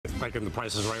like in the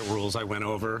Price is Right rules, I went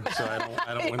over, so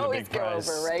I don't win the big prize.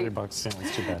 Over, right? $3, yeah,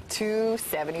 it's too bad.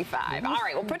 $275. All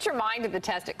right, well, put your mind to the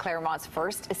test at Clermont's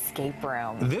first escape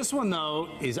room. This one, though,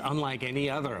 is unlike any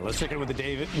other. Let's check in with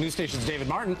the news station's David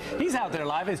Martin. He's out there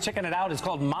live. He's checking it out. It's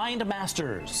called Mind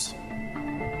Masters.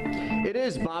 It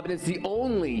is, Bob, and it's the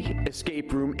only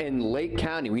escape room in Lake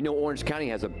County. We know Orange County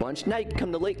has a bunch. Now you can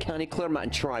come to Lake County, Clermont,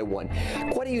 and try one.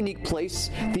 Quite a unique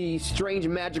place. The strange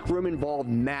magic room involved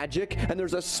magic, and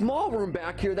there's a small room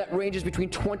back here that ranges between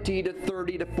 20 to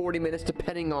 30 to 40 minutes,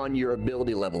 depending on your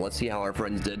ability level. Let's see how our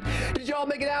friends did. Did y'all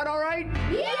make it out all right?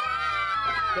 Yeah!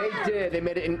 They did. They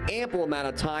made it in ample amount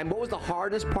of time. What was the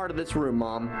hardest part of this room,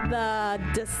 Mom? The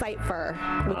decipher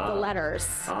with the letters.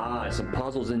 Some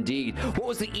puzzles indeed. What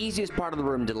was the easiest part of the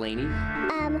room, Delaney?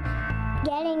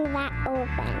 Getting that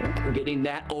open. Getting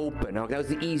that open. Okay, that was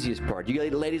the easiest part. You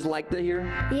ladies like that here?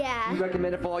 Yeah. You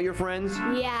recommend it for all your friends?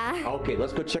 Yeah. Okay,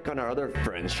 let's go check on our other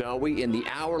friends, shall we? In the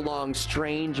hour-long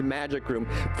strange magic room.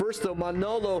 First, though,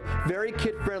 Manolo, very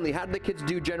kid-friendly. How did the kids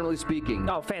do, generally speaking?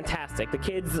 Oh, fantastic. The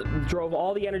kids drove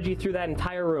all the energy through that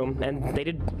entire room, and they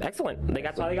did excellent.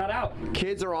 That's how they got out.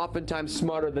 Kids are oftentimes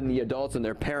smarter than the adults and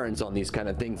their parents on these kind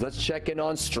of things. Let's check in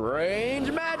on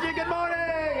Strange Magic. Good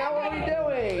morning! How are we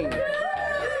doing?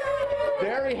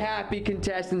 Very happy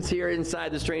contestants here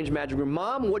inside the Strange Magic Room.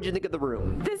 Mom, what did you think of the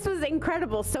room? This was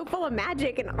incredible. So full of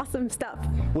magic and awesome stuff.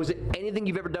 Was it anything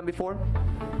you've ever done before?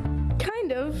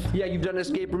 Kind of. Yeah, you've done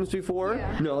escape rooms before?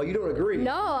 Yeah. No, you don't agree.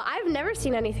 No, I've never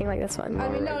seen anything like this one. I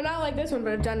mean, no, not like this one,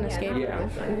 but I've done an escape room.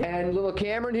 And little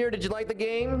Cameron here, did you like the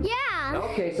game? Yeah.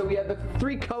 Okay, so we have the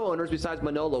 3 co-owners besides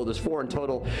Manolo. There's 4 in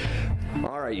total.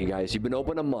 All right, you guys, you've been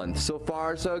open a month. So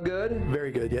far, so good?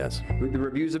 Very good, yes. The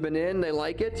reviews have been in. They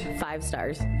like it? 5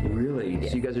 stars. Really? Yeah.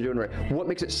 So you guys are doing right. What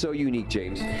makes it so unique,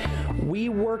 James? We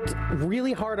worked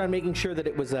really hard on making sure that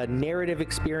it was a narrative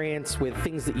experience with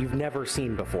things that you've never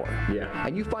seen before. Yeah.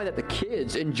 And you find that the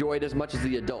kids enjoy it as much as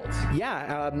the adults.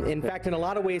 Yeah. In fact, in a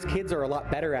lot of ways, kids are a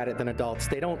lot better at it than adults.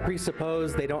 They don't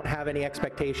presuppose. They don't have any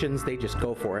expectations. They just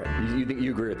go for it.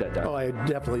 You agree with that, Doug? Oh, I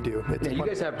definitely do. Now, you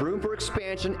guys have room for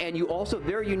expansion, and you also,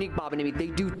 very unique, Bob and Amy, they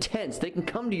do tents. They can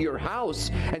come to your house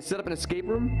and set up an escape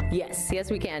room? Yes,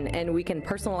 we can. And we can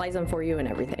personalize them for you and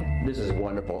everything. This is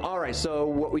wonderful. All right, so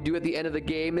what we do at the end of the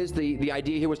game is the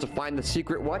idea here was to find the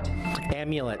secret what?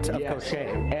 Amulet of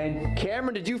Crochet. And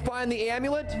Cameron, did you find the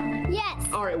amulet? Yes.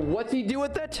 All right, what's he do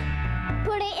with it?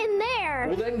 Put it in there.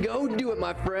 Well, then go do it,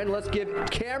 my friend. Let's give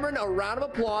Cameron a round of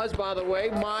applause, by the way.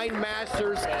 Mind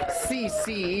Masters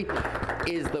CC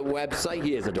is the website.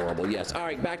 He is adorable, yes. All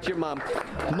right, back to your mom.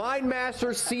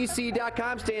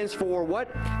 MindMastersCC.com stands for what?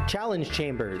 Challenge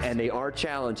chambers. And they are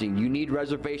challenging. You need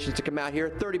reservations to come out here.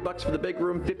 $30 for the big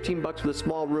room, $15 for the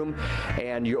small room.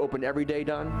 And you're open every day,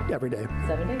 Don? Every day.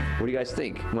 7 days. What do you guys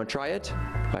think? You want to try it?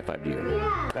 High five to you.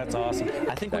 Yeah. That's awesome.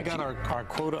 I think we got our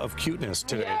quota of cuteness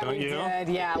today, don't you?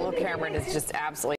 Yeah, little Cameron is just absolutely